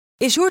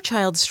Is your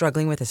child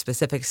struggling with a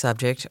specific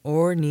subject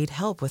or need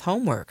help with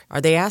homework?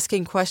 Are they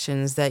asking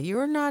questions that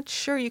you're not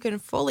sure you can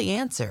fully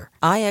answer?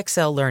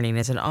 IXL Learning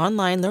is an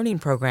online learning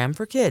program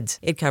for kids.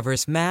 It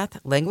covers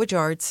math, language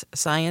arts,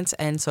 science,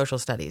 and social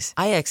studies.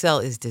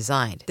 IXL is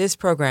designed. This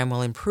program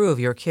will improve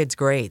your kids'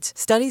 grades.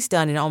 Studies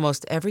done in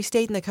almost every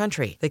state in the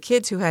country. The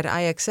kids who had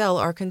IXL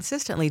are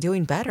consistently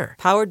doing better.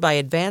 Powered by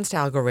advanced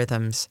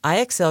algorithms,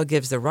 IXL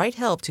gives the right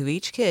help to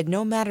each kid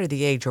no matter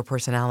the age or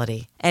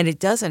personality. And it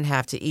doesn't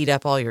have to eat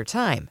up all your time.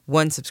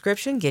 One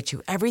subscription gets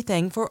you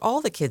everything for all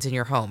the kids in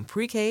your home,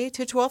 pre-K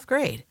to 12th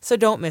grade. So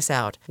don't miss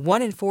out.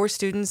 1 in 4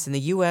 students in the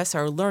U.S.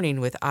 are learning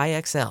with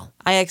IXL.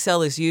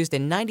 IXL is used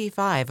in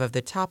 95 of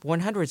the top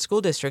 100 school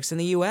districts in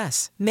the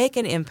U.S. Make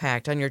an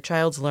impact on your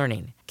child's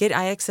learning. Get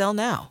IXL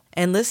now.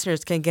 And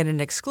listeners can get an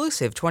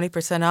exclusive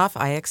 20% off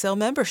IXL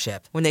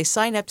membership when they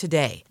sign up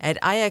today at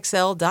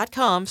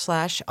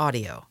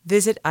IXL.com/audio.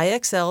 Visit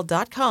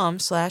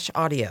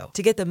IXL.com/audio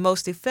to get the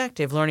most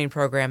effective learning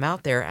program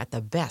out there at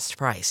the best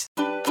price.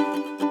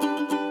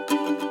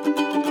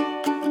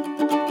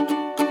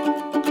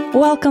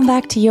 Welcome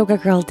back to Yoga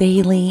Girl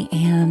Daily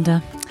and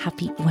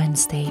happy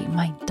Wednesday,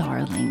 my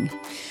darling.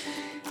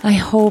 I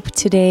hope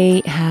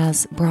today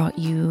has brought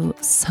you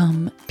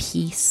some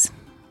peace.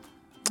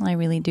 I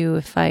really do.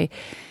 If I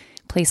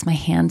place my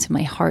hand to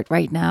my heart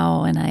right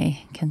now and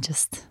I can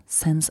just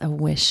sense a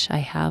wish I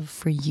have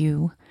for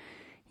you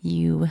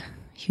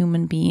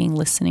human being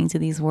listening to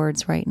these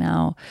words right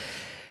now,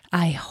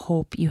 I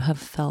hope you have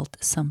felt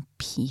some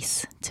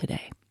peace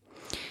today.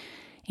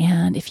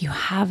 And if you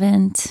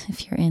haven't,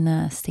 if you're in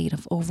a state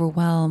of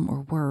overwhelm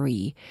or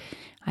worry,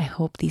 I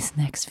hope these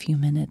next few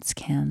minutes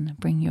can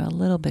bring you a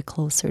little bit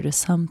closer to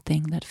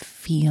something that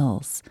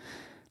feels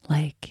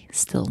like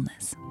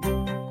stillness.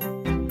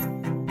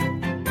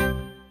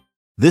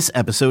 This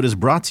episode is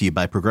brought to you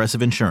by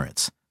Progressive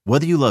Insurance.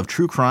 Whether you love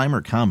true crime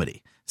or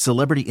comedy,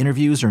 celebrity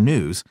interviews or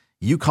news,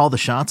 you call the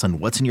shots on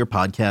what's in your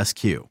podcast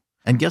queue.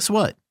 And guess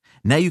what?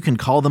 Now you can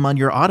call them on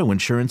your auto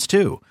insurance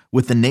too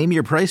with the Name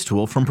Your Price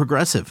tool from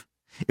Progressive.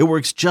 It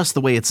works just the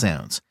way it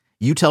sounds.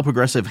 You tell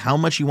Progressive how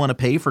much you want to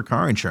pay for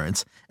car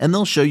insurance, and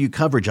they'll show you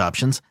coverage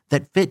options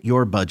that fit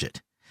your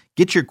budget.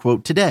 Get your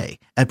quote today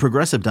at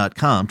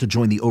Progressive.com to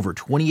join the over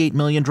 28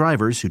 million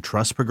drivers who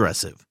trust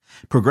Progressive.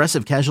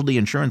 Progressive Casualty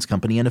Insurance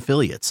Company and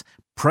Affiliates.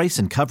 Price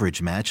and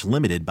coverage match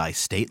limited by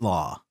state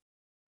law.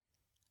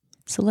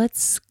 So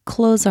let's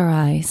close our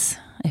eyes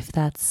if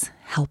that's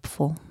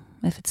helpful.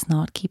 If it's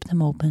not, keep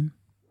them open.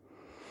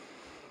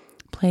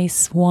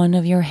 Place one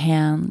of your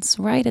hands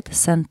right at the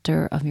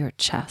center of your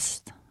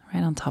chest,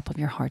 right on top of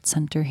your heart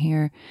center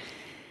here.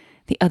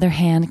 The other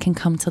hand can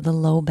come to the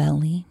low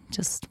belly,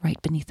 just right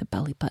beneath the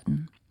belly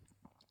button.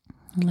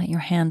 And let your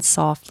hand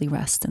softly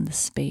rest in this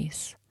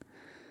space.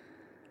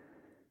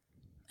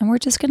 And we're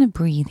just going to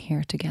breathe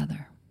here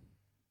together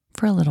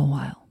for a little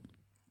while.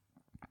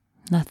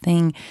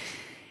 Nothing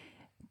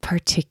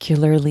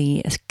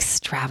particularly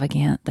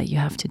extravagant that you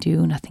have to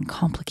do, nothing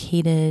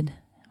complicated.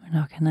 We're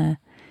not going to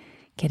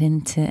get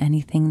into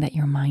anything that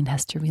your mind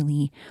has to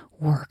really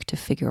work to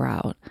figure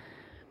out.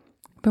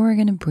 But we're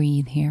going to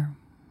breathe here.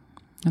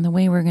 And the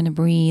way we're going to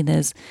breathe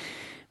is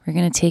we're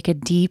going to take a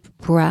deep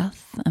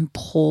breath and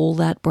pull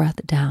that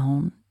breath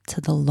down to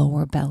the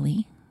lower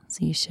belly.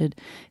 So you should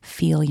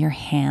feel your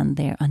hand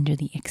there under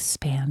the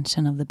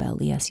expansion of the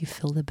belly as you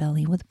fill the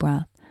belly with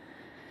breath.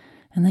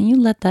 And then you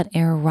let that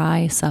air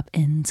rise up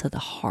into the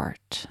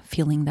heart,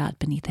 feeling that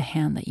beneath the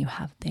hand that you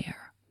have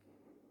there.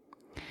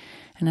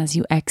 And as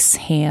you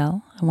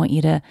exhale, I want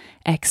you to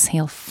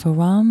exhale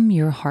from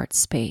your heart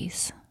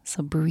space.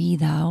 So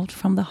breathe out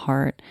from the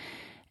heart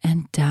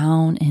and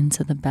down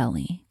into the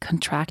belly,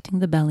 contracting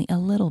the belly a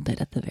little bit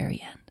at the very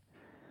end.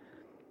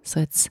 So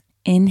it's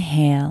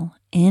inhale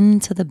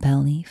into the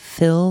belly,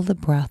 fill the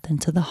breath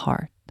into the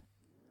heart.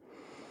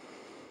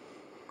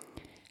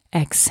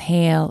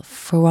 Exhale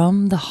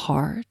from the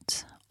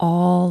heart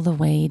all the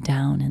way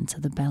down into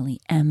the belly,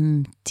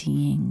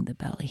 emptying the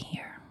belly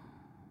here.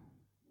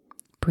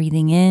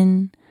 Breathing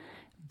in,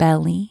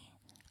 belly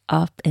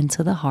up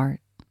into the heart.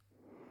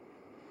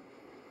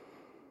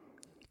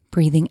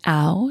 Breathing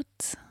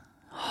out,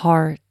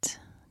 heart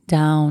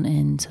down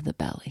into the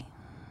belly.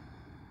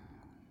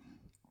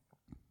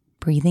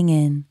 Breathing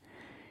in,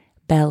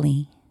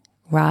 belly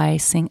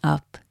rising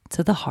up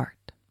to the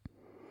heart.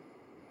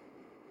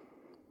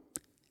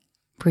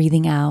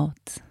 Breathing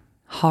out,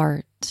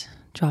 heart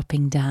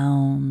dropping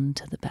down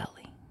to the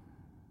belly.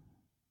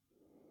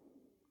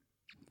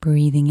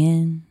 Breathing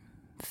in,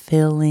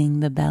 filling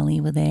the belly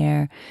with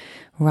air,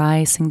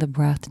 rising the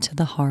breath to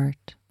the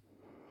heart.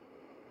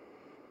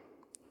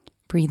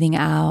 Breathing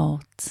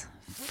out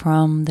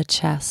from the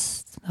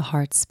chest, the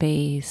heart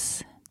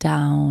space,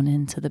 down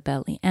into the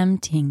belly,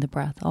 emptying the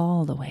breath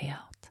all the way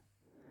out.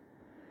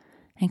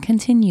 And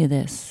continue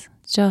this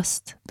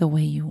just the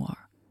way you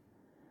are.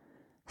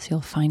 So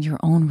you'll find your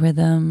own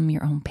rhythm,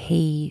 your own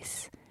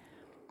pace.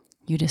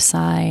 You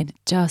decide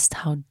just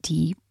how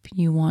deep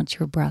you want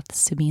your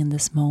breaths to be in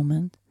this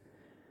moment.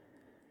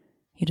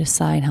 You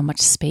decide how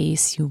much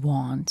space you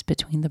want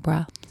between the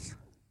breaths.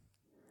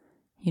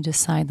 You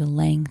decide the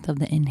length of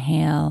the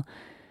inhale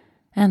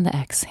and the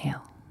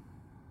exhale.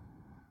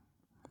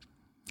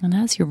 And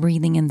as you're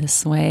breathing in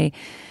this way,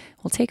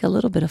 we'll take a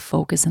little bit of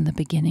focus in the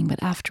beginning,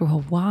 but after a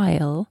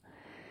while,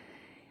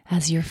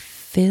 as you're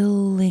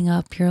filling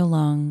up your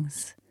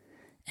lungs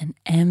and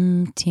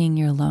emptying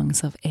your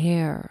lungs of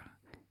air,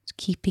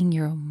 keeping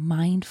your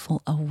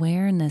mindful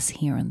awareness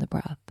here in the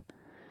breath,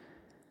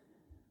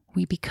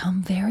 we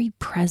become very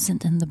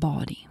present in the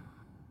body.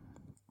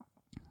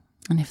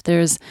 And if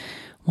there's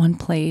one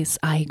place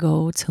I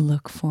go to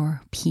look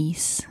for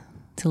peace,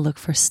 to look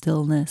for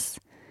stillness,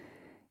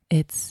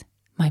 it's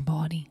my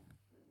body.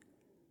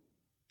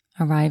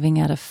 Arriving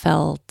at a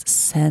felt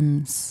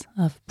sense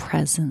of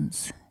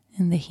presence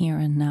in the here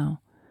and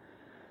now.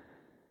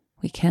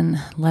 We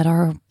can let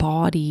our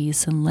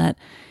bodies and let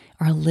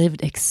our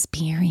lived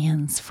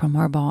experience from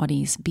our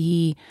bodies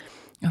be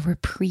a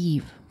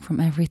reprieve from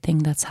everything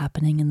that's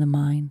happening in the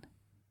mind.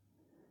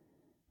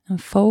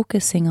 And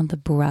focusing on the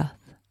breath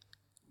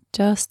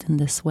just in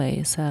this way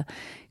is a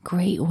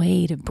great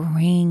way to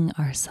bring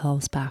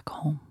ourselves back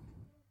home.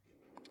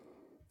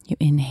 You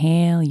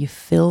inhale, you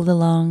fill the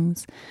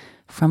lungs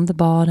from the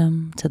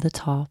bottom to the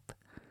top.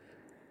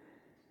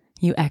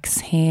 You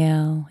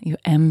exhale, you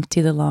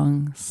empty the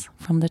lungs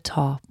from the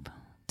top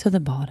to the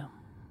bottom.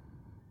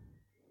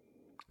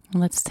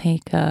 Let's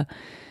take a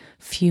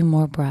few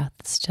more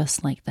breaths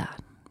just like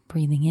that.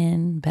 Breathing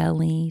in,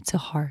 belly to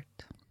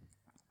heart.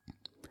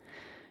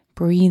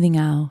 Breathing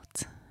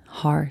out,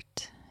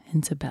 heart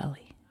into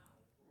belly.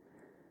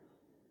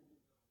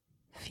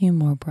 A few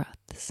more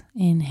breaths.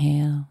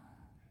 Inhale.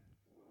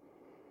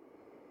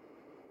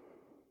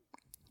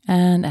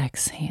 And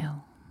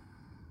exhale.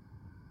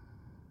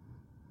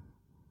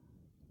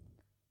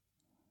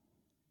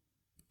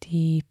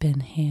 Deep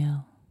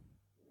inhale.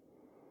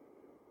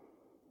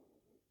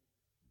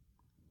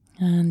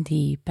 And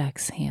deep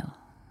exhale.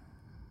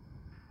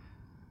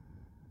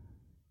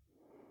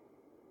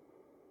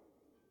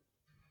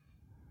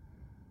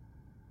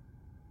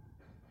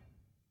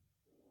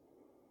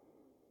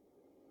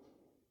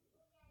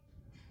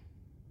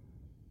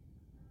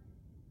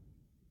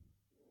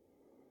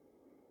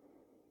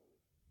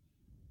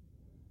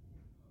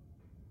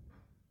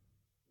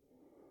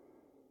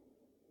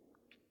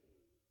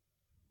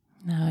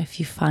 Now, if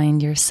you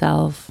find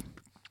yourself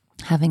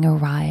having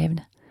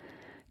arrived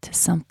to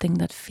something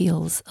that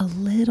feels a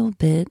little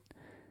bit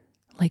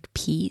like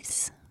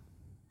peace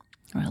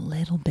or a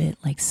little bit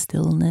like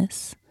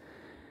stillness,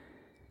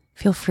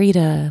 feel free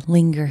to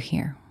linger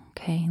here,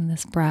 okay, in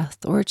this breath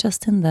or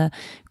just in the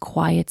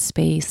quiet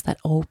space that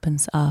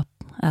opens up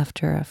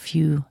after a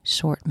few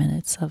short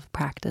minutes of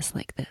practice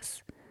like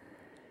this.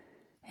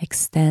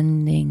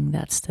 Extending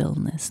that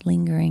stillness,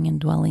 lingering and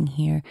dwelling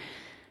here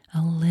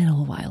a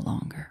little while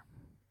longer.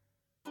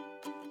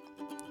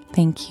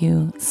 Thank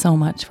you so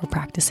much for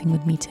practicing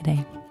with me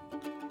today.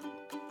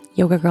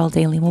 Yoga Girl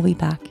Daily will be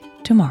back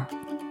tomorrow.